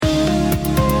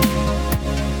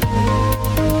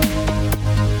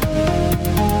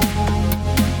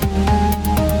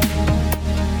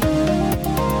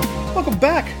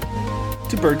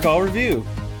Bird Call Review.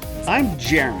 I'm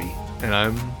Jeremy. And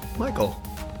I'm Michael.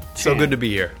 So good to be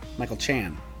here. Michael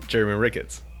Chan. Jeremy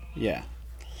Ricketts. Yeah.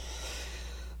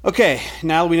 Okay,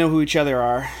 now that we know who each other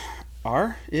are.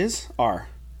 Now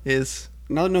that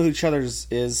we know who each other's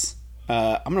is,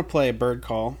 I'm going to play a bird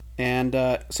call. And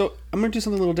so I'm going to do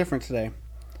something a little different today.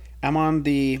 I'm on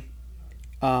the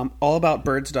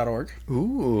allaboutbirds.org.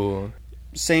 Ooh.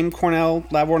 Same Cornell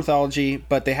Lab of Ornithology,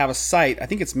 but they have a site. I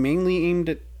think it's mainly aimed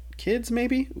at kids,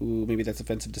 maybe? Ooh, maybe that's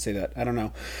offensive to say that. I don't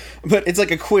know. But it's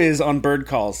like a quiz on bird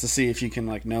calls to see if you can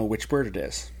know which bird it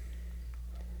is.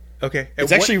 Okay.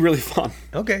 It's actually really fun.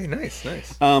 Okay, nice.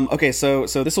 Okay, so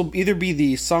this will either be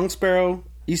the song sparrow,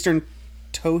 eastern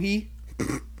towhee.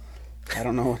 I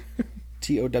don't know.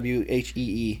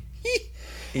 Towhee.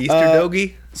 Easter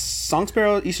doggy. Song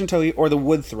sparrow, eastern towhee, or the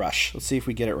wood thrush. Let's see if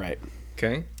we get it right.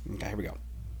 Okay, here we go.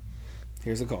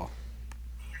 Here's the call.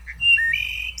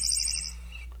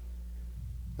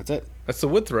 That's it. That's the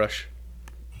wood thrush.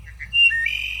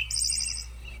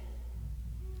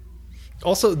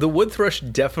 Also, the wood thrush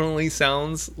definitely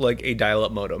sounds like a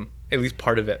dial-up modem. At least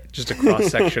part of it. Just a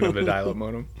cross-section of a dial-up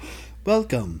modem.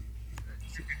 Welcome.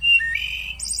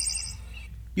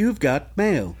 You've got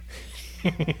mail.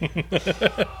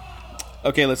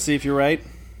 Okay, let's see if you're right.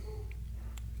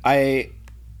 Yep,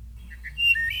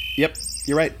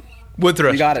 you're right. Wood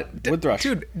thrush. You got it. Wood thrush.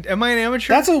 Dude, am I an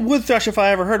amateur? That's a wood thrush if I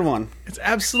ever heard one. It's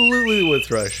absolutely a wood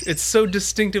thrush. It's so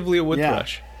distinctively a wood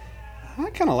thrush. I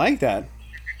kind of like that.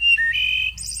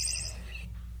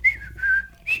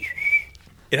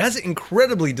 It has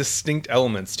incredibly distinct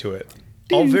elements to it.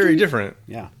 All very different.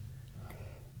 Yeah.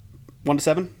 1 to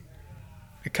 7?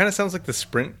 It kind of sounds like the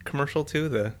Sprint commercial, too.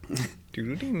 The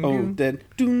then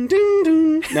doon doon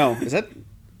doon. No, is that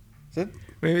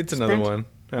maybe it's Sprint? Another one.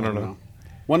 I don't know.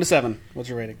 1 to 7. What's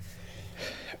your rating?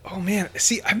 Oh, man.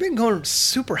 See, I've been going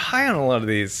super high on a lot of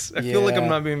these. I feel like I'm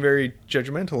not being very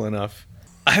judgmental enough.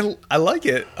 I like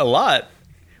it a lot,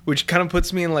 which kind of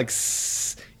puts me in like...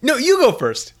 No, you go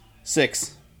first.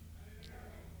 6.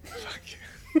 Fuck.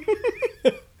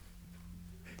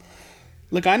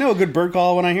 Look, I know a good bird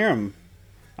call when I hear him.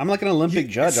 I'm like an Olympic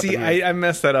judge. See, I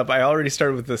messed that up. I already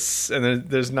started with this, and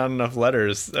there's not enough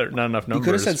letters, or not enough numbers.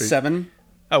 You could have said 7.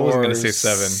 I wasn't going to say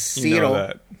 7. Zero. You know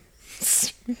that.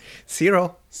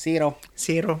 Zero.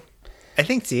 I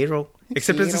think 0.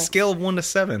 Except it's a scale of 1 to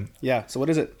 7. Yeah, so what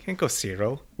is it? Can't go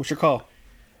 0. What's your call?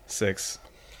 6.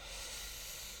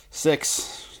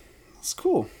 6. It's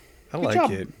cool. I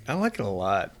like it. I like it a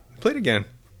lot. Play it again.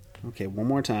 Okay, one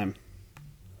more time.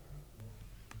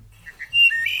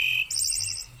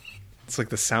 It's like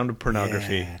the sound of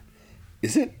pornography. Yeah.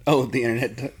 Is it? Oh, the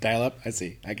internet dial-up? I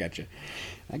see. I gotcha.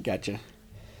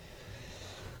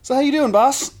 So how you doing,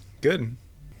 boss? Good.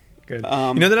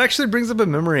 That actually brings up a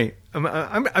memory.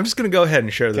 I'm just going to go ahead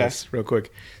and share this real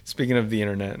quick. Speaking of the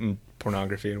internet and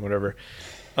pornography and whatever.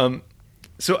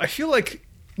 So I feel like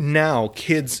now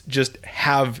kids just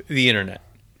have the internet.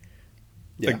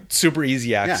 Yeah. Like super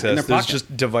easy access. In their There's pocket.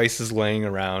 just devices laying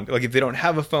around. Like if they don't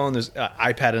have a phone, there's an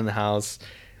iPad in the house.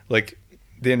 Like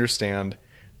they understand.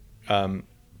 I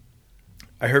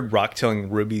heard Rock telling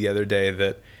Ruby the other day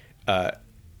that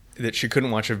she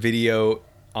couldn't watch a video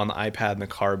on the iPad in the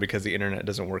car because the internet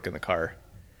doesn't work in the car.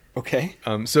 Okay.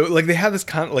 So like they have this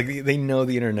they know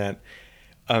the internet.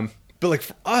 But like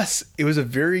for us, it was a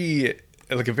very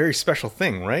special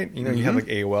thing, right? You know, you had like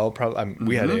AOL. Probably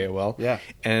we had AOL. Yeah.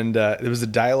 And there was a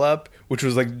dial-up, which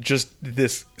was like just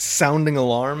this sounding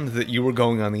alarm that you were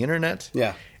going on the internet.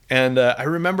 Yeah. And I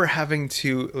remember having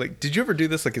to did you ever do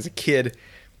this? Like as a kid,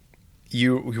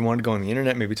 you wanted to go on the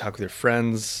internet, maybe talk with your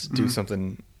friends, do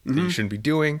something that you shouldn't be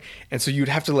doing, and so you'd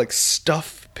have to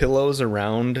stuff pillows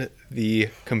around the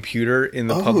computer in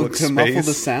the public space muffle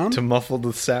the sound. To muffle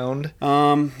the sound.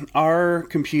 Our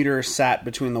computer sat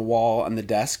between the wall and the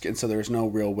desk, and so there was no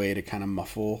real way to kind of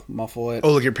muffle it.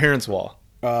 Oh, like your parents' wall.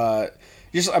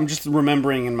 I'm just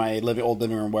remembering in my old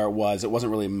living room where it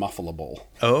wasn't really muffleable.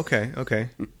 Oh, okay.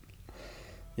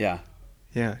 Yeah.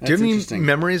 Yeah. Do you have any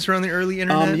memories around the early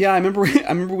internet? Yeah, I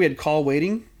remember we had call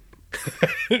waiting.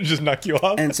 Just knock you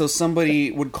off. And so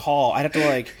somebody would call. I'd have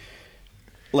to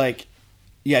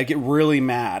get really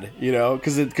mad,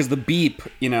 because the beep,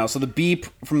 so the beep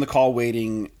from the call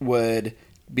waiting would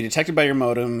be detected by your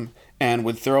modem and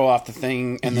would throw off the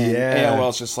thing, and then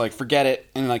AOL's just forget it,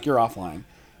 and you're offline.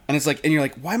 And it's and you're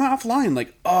like, why am I offline?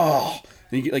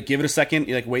 And you give it a second,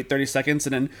 you wait 30 seconds,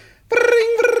 and then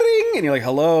ring, ring, and you're like,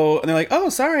 hello, and they're like, oh,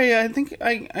 sorry, I think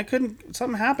I couldn't,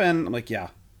 something happened. I'm like, yeah,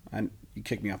 you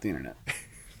kicked me off the internet.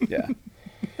 Yeah.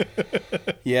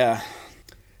 Yeah.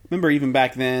 remember even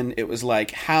back then, it was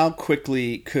like, how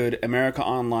quickly could America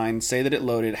Online say that it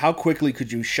loaded? How quickly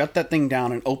could you shut that thing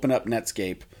down and open up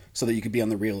Netscape so that you could be on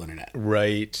the real internet?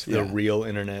 Right. The real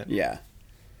internet. Yeah.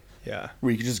 Yeah.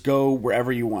 Where you could just go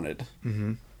wherever you wanted.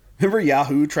 Mm-hmm. Remember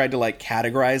Yahoo tried to like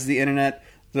categorize the internet?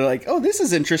 They're like, oh, this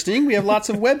is interesting. We have lots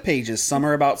of web pages. Some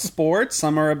are about sports.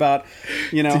 Some are about,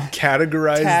 you know,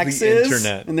 categorize taxes. The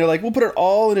internet. And they're like, we'll put it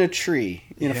all in a tree,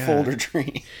 in a folder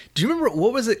tree. Do you remember,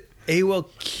 what was it? AOL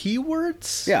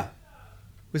keywords? Yeah.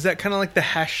 Was that kind of like the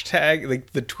hashtag,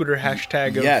 like the Twitter hashtag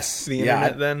of the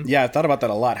internet then? Yeah, I thought about that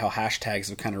a lot, how hashtags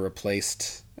have kind of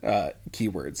replaced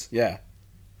keywords. Yeah.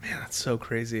 Man, that's so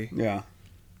crazy. Yeah.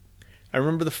 I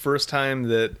remember the first time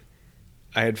that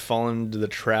I had fallen into the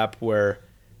trap where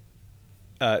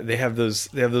they have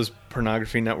those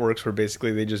pornography networks where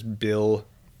basically they just bill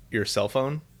your cell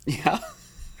phone. Yeah.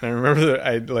 And I remember that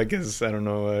I like as I don't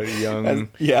know a young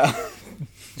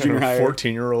junior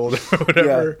 14-year-old or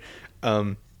whatever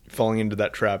falling into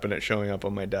that trap and it showing up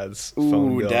on my dad's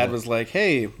phone bill. Dad was like,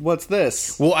 "Hey, what's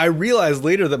this?" Well, I realized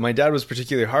later that my dad was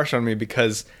particularly harsh on me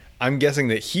because I'm guessing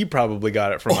that he probably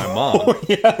got it from my mom. Oh,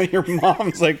 yeah, your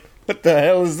mom's like, "What the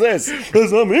hell is this?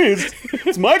 It's not me.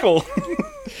 It's Michael."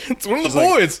 It's one of the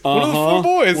boys. Like, one of the 4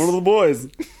 boys. One of the boys.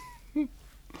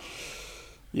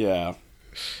 Yeah.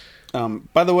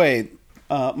 By the way,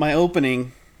 my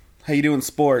opening, how you doing,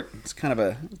 sport? It's kind of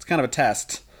a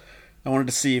test. I wanted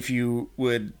to see if you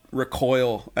would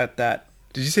recoil at that.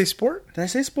 Did you say sport? Did I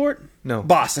say sport? No.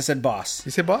 Boss. I said boss.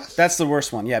 You say boss? That's the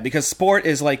worst one. Yeah, because sport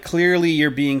is like clearly you're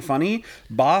being funny.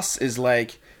 Boss is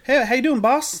like, hey, how you doing,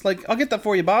 boss? Like, I'll get that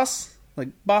for you, boss. Like,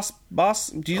 boss.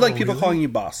 Do you like people calling you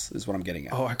boss is what I'm getting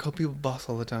at. Oh, I call people boss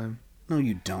all the time. No,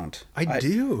 you don't. I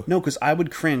do. No, because I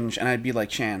would cringe and I'd be like,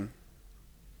 Chan,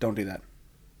 don't do that.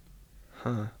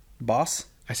 Huh. Boss?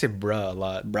 I say bruh a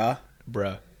lot. Bruh?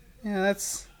 Bruh. Yeah,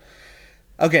 that's...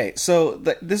 Okay, so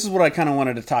this is what I kind of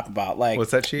wanted to talk about. Like, what's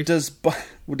that, Chief?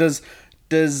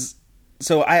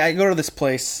 So I go to this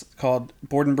place called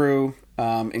Board and Brew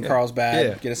in Carlsbad.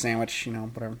 Yeah. Get a sandwich, you know,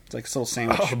 whatever. It's like a little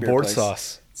sandwich. Oh, beer board place.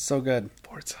 sauce. It's so good.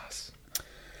 Board sauce.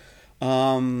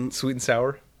 Sweet and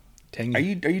sour.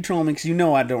 Tangy. Are you trolling me? Because you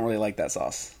know I don't really like that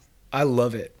sauce. I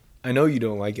love it. I know you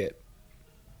don't like it.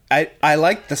 I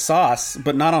like the sauce,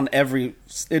 but not on every...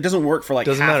 It doesn't work for like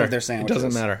half of their sandwiches. It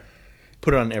doesn't matter.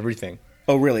 Put it on everything.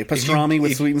 Oh, really? Pastrami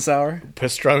with sweet and sour?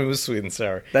 Pastrami with sweet and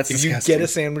sour. That's if disgusting. You get a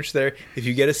sandwich there, if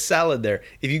you get a salad there,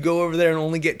 if you go over there and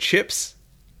only get chips,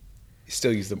 you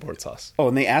still use the board sauce. Oh,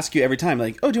 and they ask you every time,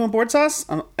 like, oh, do you want board sauce?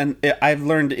 And I've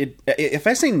learned, if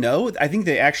I say no, I think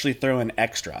they actually throw in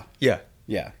extra. Yeah.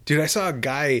 Yeah. Dude, I saw a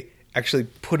guy actually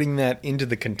putting that into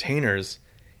the containers.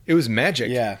 It was magic.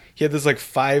 Yeah. He had this like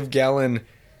 5-gallon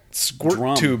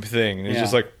squirt tube thing. And it's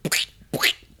just like...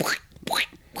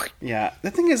 Yeah, the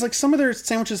thing is, like, some of their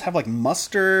sandwiches have like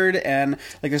mustard and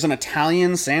like there's an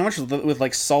Italian sandwich with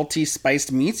like salty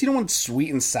spiced meats. You don't want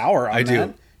sweet and sour on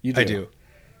that. You do. I do.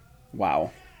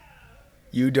 Wow.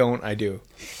 You don't. I do.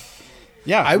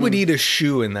 Yeah, I would eat a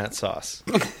shoe in that sauce.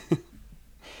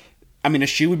 I mean, a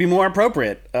shoe would be more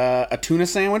appropriate. A tuna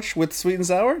sandwich with sweet and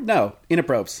sour? No,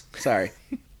 inappropriate. Sorry.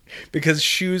 Because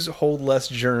shoes hold less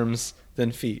germs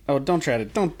than feet. Oh, don't try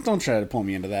to pull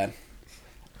me into that.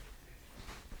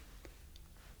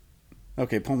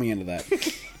 Okay, pull me into that.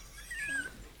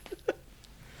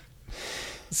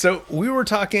 So we were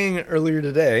talking earlier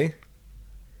today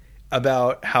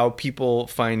about how people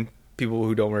find people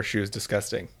who don't wear shoes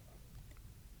disgusting.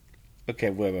 Okay,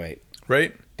 wait.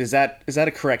 Right? Is that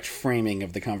a correct framing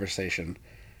of the conversation?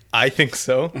 I think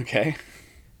so. Okay.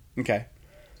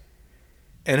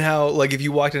 And how, like, if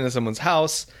you walked into someone's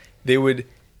house, they would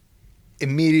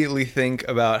immediately think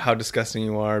about how disgusting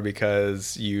you are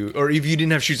because or if you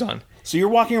didn't have shoes on. So you're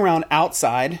walking around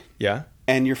outside. Yeah.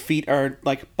 And your feet are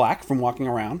like black from walking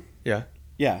around. Yeah.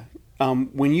 Yeah.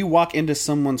 When you walk into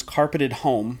someone's carpeted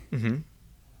home,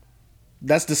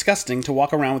 that's disgusting to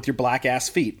walk around with your black ass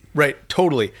feet. Right,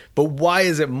 totally. But why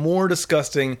is it more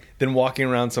disgusting than walking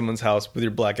around someone's house with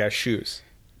your black ass shoes?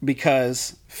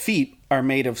 Because feet are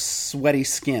made of sweaty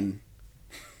skin.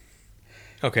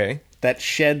 Okay. That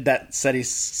shed that sweaty,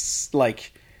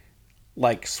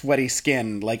 like sweaty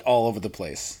skin like all over the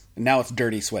place. And now it's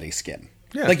dirty, sweaty skin.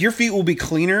 Yeah. Like your feet will be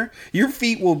cleaner. Your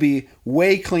feet will be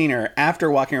way cleaner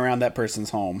after walking around that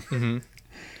person's home. Mm-hmm.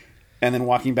 And then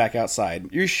walking back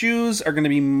outside. Your shoes are going to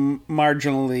be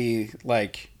marginally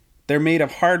like they're made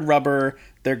of hard rubber.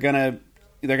 They're going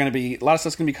to be a lot of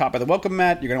stuff's going to be caught by the welcome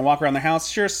mat. You're going to walk around the house.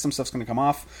 Sure, some stuff's going to come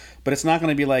off, but it's not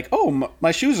going to be like, "Oh,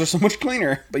 my shoes are so much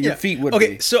cleaner." But your feet would be.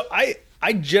 Okay, so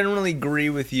I generally agree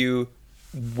with you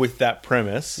with that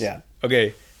premise. Yeah.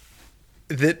 Okay.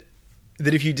 that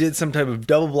if you did some type of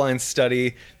double-blind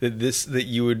study, that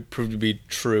you would prove to be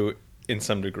true in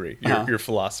some degree, your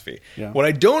philosophy. Yeah. What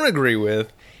I don't agree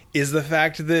with is the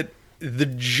fact that the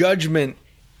judgment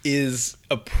is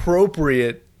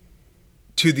appropriate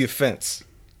to the offense.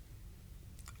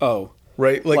 Oh.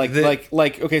 Right? Like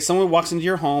okay, someone walks into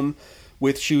your home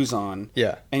with shoes on.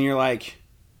 Yeah. And you're like,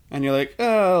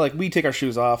 oh, like we take our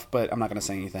shoes off, but I'm not going to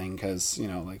say anything because, you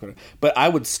know, like, whatever. But I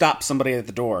would stop somebody at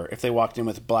the door if they walked in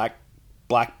with black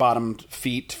bottomed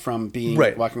feet from being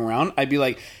walking around. I'd be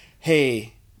like,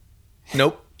 hey,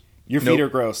 nope, your feet are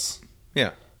gross.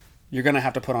 Yeah. You're going to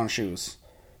have to put on shoes.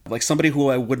 Like somebody who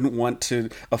I wouldn't want to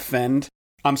offend.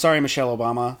 I'm sorry, Michelle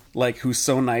Obama, like, who's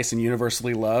so nice and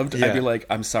universally loved. Yeah. I'd be like,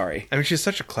 I'm sorry. I mean, she's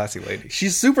such a classy lady.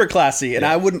 She's super classy, and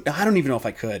I don't even know if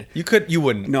I could. You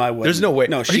wouldn't. No, I wouldn't. There's no way.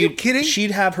 No, Are you kidding? She'd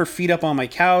have her feet up on my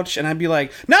couch, and I'd be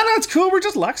like, no, it's cool. We're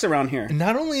just lax around here.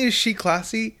 Not only is she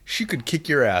classy, she could kick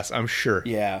your ass, I'm sure.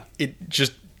 Yeah.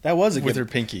 That was with her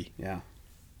pinky. Yeah.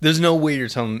 There's no way you're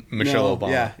telling Michelle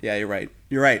Obama. Yeah, you're right.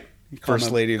 You're right. First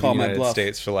Lady of the United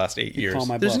States for the last 8 years.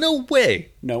 There's no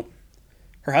way. Nope.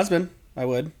 Her husband, I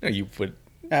would. No, you would.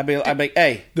 I'd be like,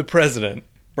 hey. The president.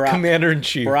 Barack.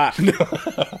 Commander-in-Chief. Barack. No.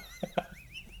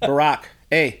 Barack.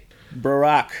 Hey,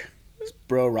 Barack. It's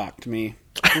bro rock to me.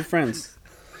 We're friends.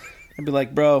 I'd be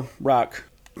like, bro, rock.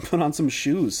 Put on some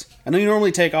shoes. I know you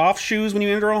normally take off shoes when you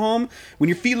enter a home. When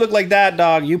your feet look like that,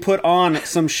 dog, you put on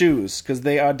some shoes because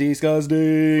they are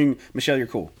disgusting. Michelle, you're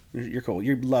cool. You're cool.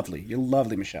 You're lovely. You're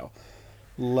lovely, Michelle.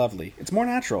 Lovely. It's more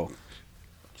natural.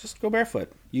 Just go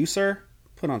barefoot. You, sir,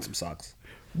 put on some socks.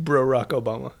 Bro Rock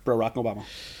Obama. Bro Rock Obama.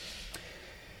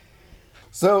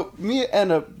 So me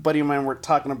and a buddy of mine were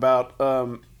talking about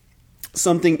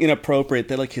something inappropriate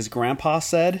that like his grandpa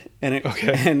said, and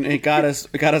it got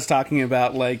us talking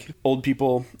about like old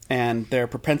people and their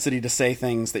propensity to say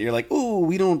things that you're like, ooh,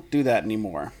 we don't do that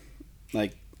anymore.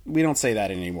 Like we don't say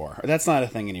that anymore. Or, that's not a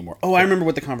thing anymore. Oh, I remember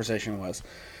what the conversation was.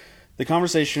 The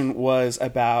conversation was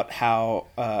about how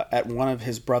at one of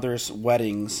his brother's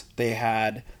weddings they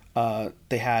had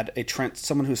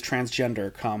someone who's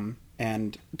transgender come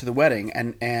and to the wedding,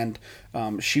 and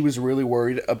she was really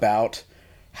worried about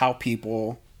how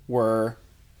people were,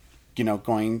 you know,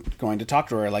 going to talk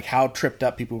to her, like how tripped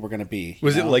up people were going to be.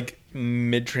 Was it like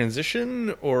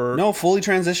mid-transition or no, fully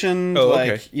transitioned? Oh,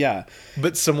 okay. Like, yeah,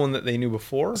 but someone that they knew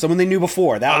before. That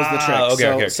was the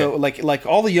trick. Okay. So like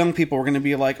all the young people were going to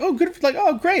be like, oh, good, like,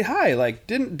 oh, great, hi, like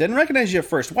didn't recognize you at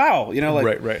first. Wow, you know,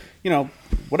 like right. You know,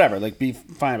 whatever, like be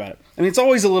fine about it. I mean, it's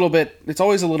always a little bit.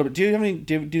 Do you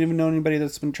even know anybody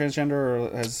that's been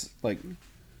transgender or has like?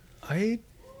 I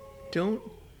don't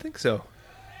think so.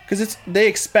 Because they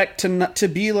expect to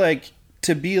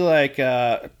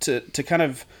kind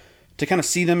of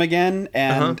see them again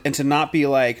and to not be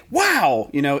like, wow,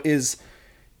 you know, is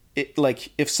it like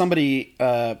if somebody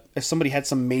had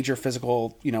some major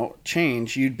physical, you know,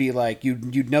 change, you'd be like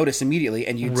you'd notice immediately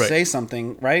and you'd say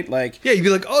something, right? Like, yeah, you'd be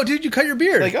like, oh, dude, you cut your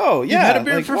beard. Like, oh, yeah, you've had a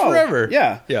beard for forever.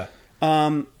 Yeah.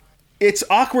 It's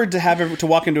awkward to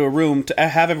walk into a room to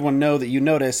have everyone know that you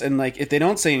notice, and like if they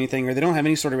don't say anything or they don't have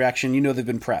any sort of reaction, you know they've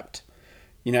been prepped.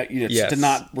 You know, to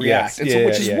not react, which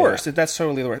is worse. Yeah. That's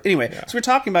totally the worst. Anyway, so we're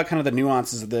talking about kind of the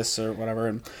nuances of this or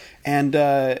whatever, and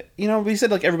you know, we said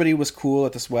like everybody was cool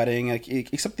at this wedding, like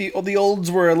except the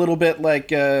olds were a little bit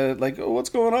like oh, what's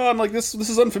going on? Like this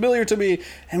is unfamiliar to me,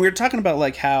 and we were talking about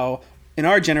like how in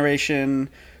our generation,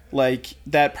 like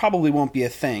that probably won't be a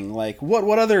thing. Like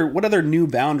what other new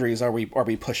boundaries are we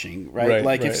pushing, right?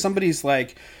 Like if somebody's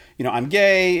like, you know, I'm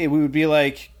gay, we would be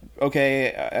like,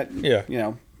 okay, you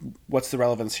know, what's the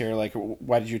relevance here? Like,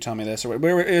 why did you tell me this? Or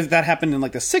if that happened in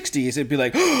like the 60s, it'd be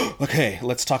like, oh, okay,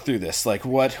 let's talk through this. Like,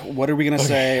 what are we going to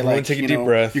say? Like, take a deep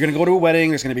breath. You're going to go to a wedding.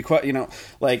 There's going to be, you know,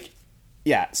 like,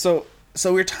 yeah. So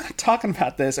we're talking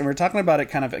about this, and we're talking about it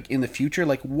kind of like in the future.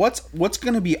 Like, what's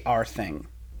going to be our thing?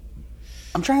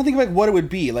 I'm trying to think of like what it would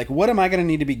be. Like, what am I going to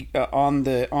need to be on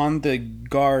the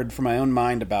guard for my own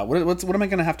mind about? What am I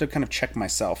going to have to kind of check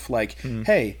myself? Like,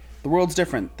 hey, the world's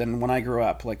different than when I grew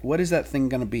up. Like, what is that thing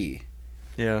going to be?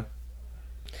 Yeah.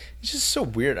 It's just so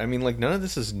weird. I mean, like, none of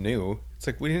this is new. It's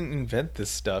like we didn't invent this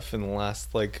stuff in the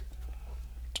last, like,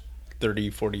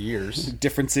 30, 40 years.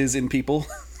 Differences in people.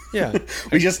 Yeah.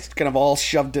 We just kind of all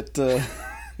shoved it to...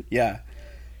 Yeah.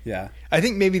 Yeah. I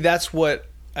think maybe that's what...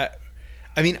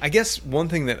 I mean, I guess one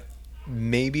thing that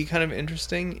may be kind of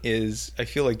interesting is I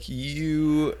feel like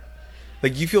you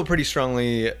feel pretty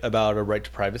strongly about a right to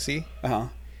privacy. Uh-huh.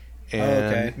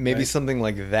 And maybe something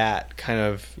like that kind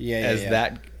of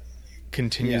that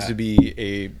continues to be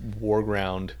a war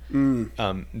ground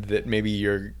that maybe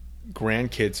your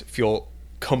grandkids feel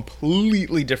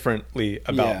completely differently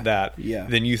about that Yeah.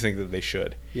 than you think that they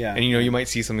should. Yeah. And you might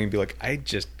see something and be like, I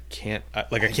just can't, I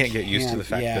can't get used to the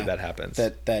fact that happens.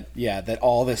 That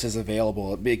all this is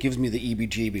available. It gives me the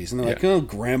EBGBs. And they're like, oh,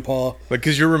 Grandpa. Like,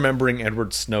 because you're remembering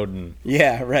Edward Snowden.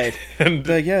 Yeah, right. And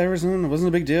like, it wasn't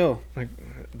a big deal. Like,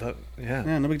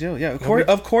 yeah, no big deal. Yeah,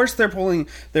 of course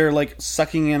they're like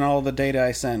sucking in all the data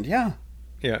I send. Yeah.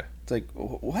 Yeah. It's like,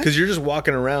 what? Because you're just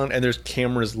walking around and there's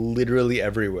cameras literally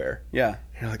everywhere. Yeah.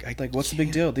 And you're like, what's the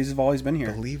big deal? These have always been here.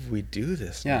 I believe we do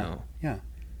this now. Yeah.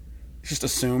 It's just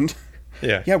assumed.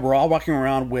 Yeah. Yeah, we're all walking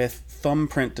around with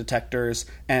thumbprint detectors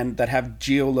and that have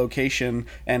geolocation,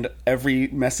 and every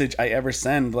message I ever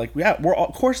send, like,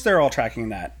 of course they're all tracking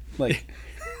that. Like,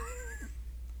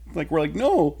 like we're like,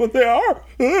 no, but they are.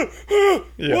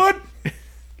 What?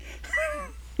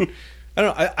 I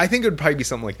don't know. I think it would probably be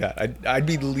something like that. I'd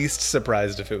be the least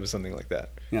surprised if it was something like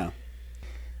that. Yeah.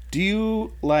 Do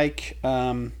you like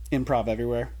Improv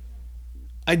Everywhere?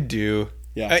 I do.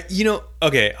 Yeah.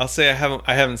 Okay, I'll say I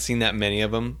haven't seen that many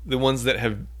of them. The ones that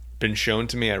have been shown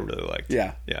to me, I really liked.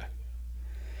 Yeah. Yeah.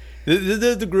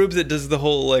 The group that does the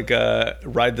whole, like,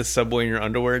 ride the subway in your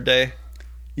underwear day.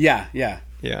 Yeah.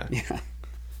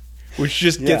 Which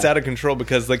just gets out of control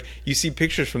because, like, you see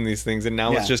pictures from these things and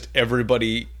now it's just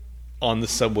everybody on the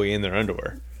subway in their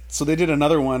underwear. So they did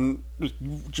another one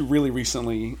really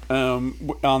recently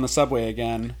on the subway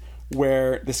again,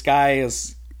 where this guy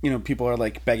is, people are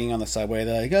like begging on the subway.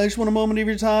 They're like, I just want a moment of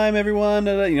your time, everyone.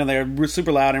 They're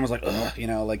super loud and was like, ugh,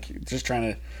 like just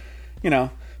trying to,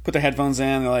 put their headphones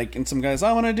in. They're like, and some guys,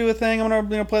 I want to do a thing. I'm going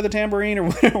to play the tambourine or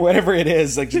whatever it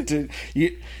is. Like you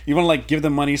want to like give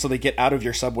them money so they get out of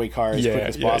your subway car as quick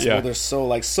as possible. Yeah. They're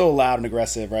so loud and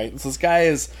aggressive, right? So this guy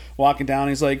is walking down.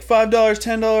 He's like, $5,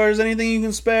 $10, anything you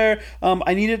can spare.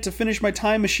 I need it to finish my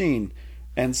time machine.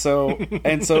 And so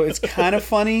it's kind of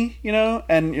funny,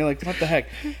 and you're like, what the heck?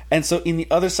 And so in the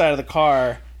other side of the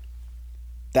car,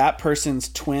 that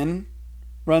person's twin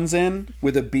runs in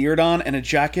with a beard on and a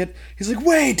jacket. He's like,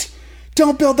 wait,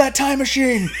 don't build that time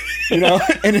machine, and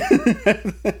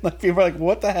like, people are like,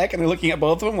 what the heck? And they're looking at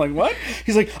both of them like, what?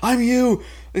 He's like, I'm you.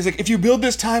 He's like, if you build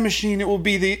this time machine, it will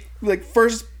be the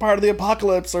first part of the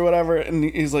apocalypse or whatever. And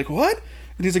he's like, what?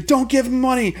 And he's like, don't give him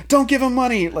money.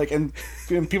 Like, and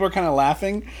people are kind of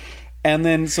laughing. And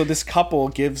then, so this couple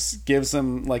gives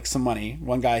him like some money.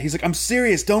 One guy, he's like, I'm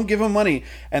serious. Don't give him money.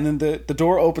 And then the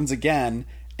door opens again,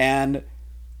 and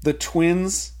the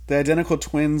identical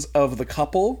twins of the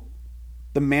couple,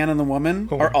 the man and the woman,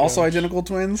 are also identical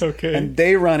twins. Okay. And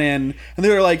they run in and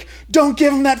they're like, don't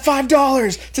give him that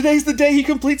 $5. Today's the day he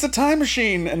completes a time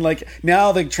machine. And like,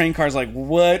 now the train car's like,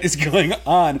 what is going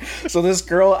on? So this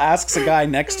girl asks a guy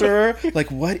next to her, like,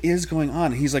 what is going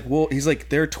on? And he's like,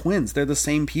 they're twins. They're the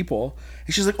same people.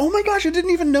 And she's like, oh my gosh, I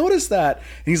didn't even notice that.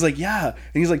 And he's like, yeah.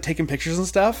 And he's like taking pictures and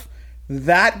stuff.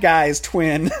 That guy's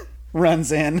twin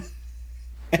runs in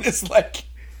and it's like,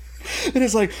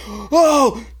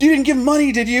 oh, you didn't give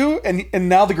money, did you? And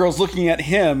now the girl's looking at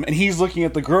him, and he's looking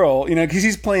at the girl, because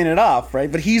he's playing it off,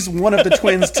 right? But he's one of the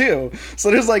twins too.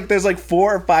 So there's like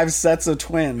 4 or 5 sets of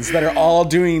twins that are all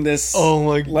doing this,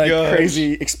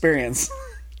 crazy experience.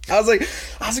 I was like,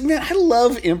 man, I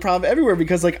love Improv Everywhere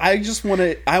because like I want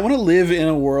to live in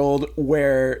a world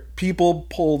where people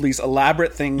pull these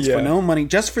elaborate things for no money,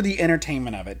 just for the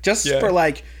entertainment of it, just for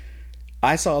like,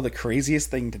 I saw the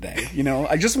craziest thing today.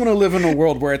 I just want to live in a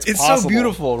world where it's possible. So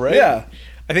beautiful, right? Yeah.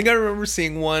 I think I remember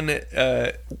seeing one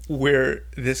where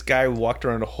this guy walked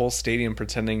around a whole stadium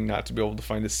pretending not to be able to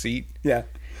find a seat. Yeah.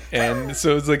 And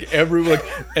so it's like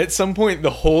at some point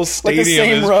the whole stadium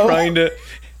is row. trying to,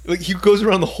 like, he goes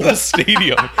around the whole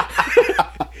stadium.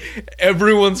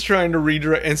 Everyone's trying to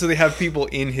redirect, and so they have people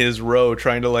in his row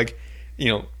trying to like,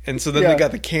 and so then they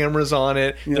got the cameras on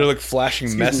it. Yeah. They're like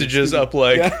flashing messages up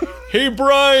like, hey,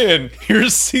 Brian,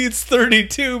 here's seats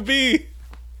 32B.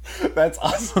 That's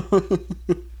awesome.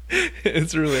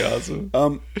 It's really awesome.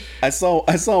 I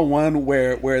saw one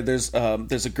where there's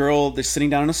a girl that's sitting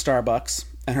down in a Starbucks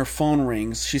and her phone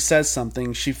rings. She says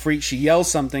something. She yells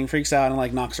something, freaks out, and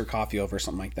like knocks her coffee over or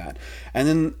something like that. And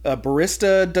then a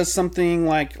barista does something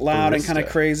like loud and kind of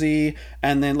crazy.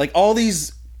 And then like all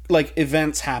these like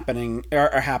events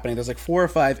are happening. There's like 4 or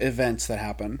 5 events that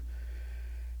happen,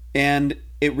 and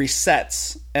it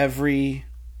resets every,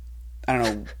 I don't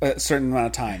know, a certain amount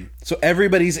of time. So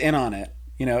everybody's in on it,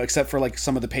 except for like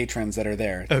some of the patrons that are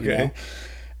there. Okay.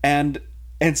 And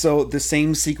so the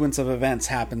same sequence of events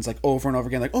happens like over and over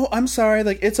again. Like, oh, I'm sorry,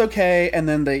 like it's okay. And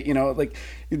then they, like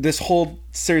this whole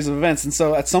series of events. And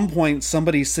so at some point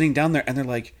somebody's sitting down there and they're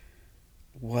like,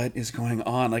 what is going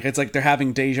on? Like, it's like they're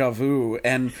having deja vu,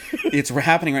 and it's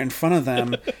happening right in front of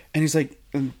them. And he's like,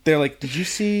 and they're like, did you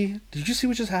see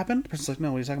what just happened? The person's like,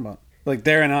 no, what are you talking about? Like,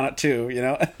 they're in on it too, you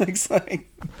know? It's like,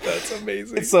 that's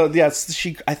amazing. So yeah,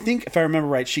 I think if I remember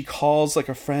right, she calls like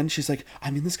a friend. She's like,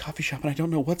 I'm in this coffee shop and I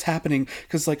don't know what's happening,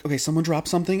 because like, okay, someone dropped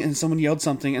something and someone yelled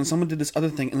something and someone did this other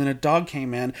thing and then a dog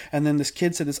came in and then this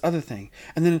kid said this other thing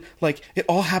and then like it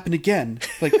all happened again.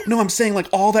 Like, no, I'm saying like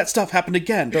all that stuff happened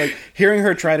again. They're like hearing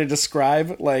her try to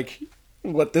describe like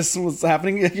what this was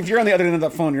happening. If you're on the other end of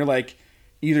that phone, you're like,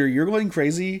 either you're going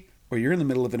crazy or you're in the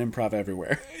middle of an improv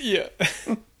everywhere. Yeah.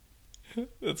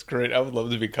 That's great. I would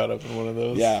love to be caught up in one of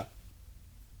those. Yeah.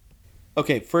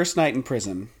 Okay, first night in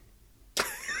prison.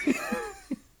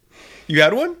 You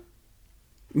had one?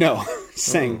 No,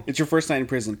 saying it's your first night in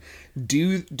prison. Do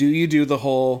you do the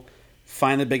whole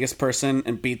find the biggest person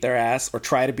and beat their ass, or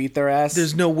try to beat their ass?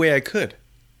 There's no way I could.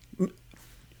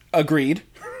 Agreed.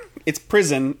 It's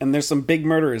prison and there's some big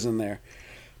murderers in there.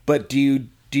 But do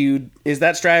you is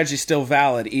that strategy still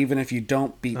valid even if you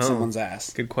don't beat someone's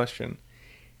ass? Good question.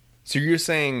 So you're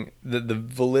saying that the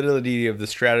validity of the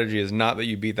strategy is not that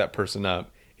you beat that person up.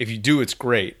 If you do, it's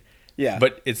great. Yeah.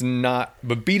 But it's not.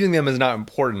 But beating them is not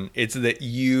important. It's that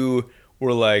you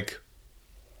were like,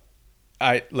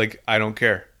 I don't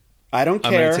care. I don't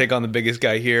care. I'm going to take on the biggest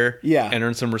guy here. Yeah. And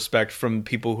earn some respect from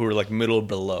people who are like middle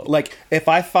below. Like if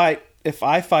I fight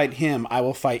him, I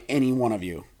will fight any one of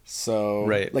you. So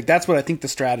right. Like that's what I think the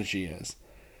strategy is.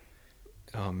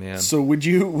 Oh man. So would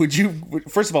you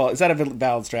first of all, is that a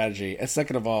valid strategy? And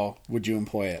second of all, would you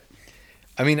employ it?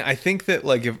 I mean, I think that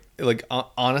like if like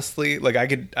honestly, like I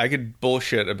could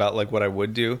bullshit about like what I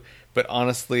would do, but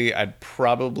honestly, I'd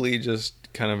probably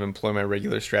just kind of employ my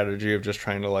regular strategy of just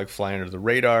trying to like fly under the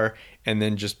radar and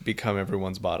then just become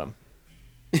everyone's bottom.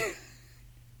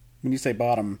 When you say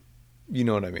bottom, you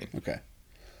know what I mean. Okay.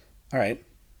 All right.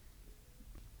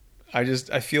 I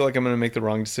feel like I'm going to make the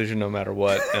wrong decision no matter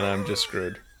what, and I'm just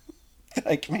screwed.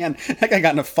 Like, man, that guy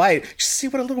got in a fight. Did you see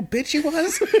what a little bitch he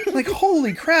was? Like,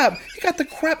 holy crap. He got the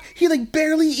crap. He, like,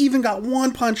 barely even got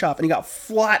one punch off, and he got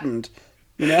flattened.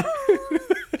 You know?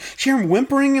 Hear him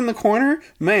whimpering in the corner?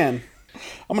 Man,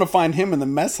 I'm going to find him in the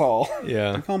mess hall.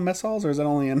 Yeah. Do you call them mess halls, or is that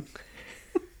only in...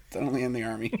 Is that only in the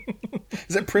Army?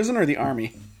 Is it prison or the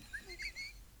Army?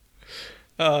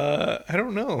 I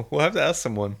don't know. We'll have to ask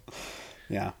someone.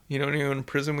 Yeah. You know anyone in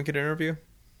prison we could interview?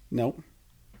 Nope.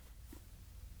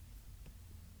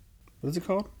 What is it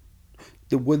called?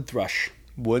 The wood thrush.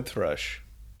 Wood thrush.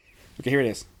 Okay, here it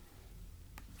is.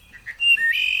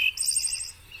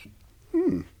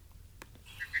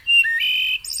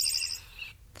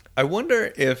 I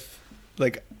wonder if,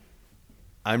 like,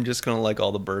 I'm just going to like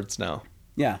all the birds now.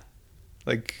 Yeah.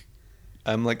 Like,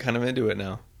 I'm, like, kind of into it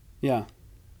now. Yeah.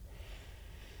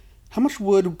 How much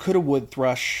wood could a wood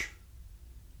thrush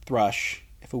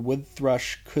if a wood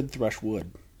thrush could thrush wood?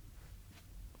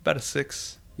 About a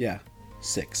 6. Yeah,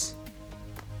 6.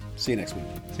 See you next week.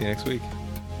 See you next week.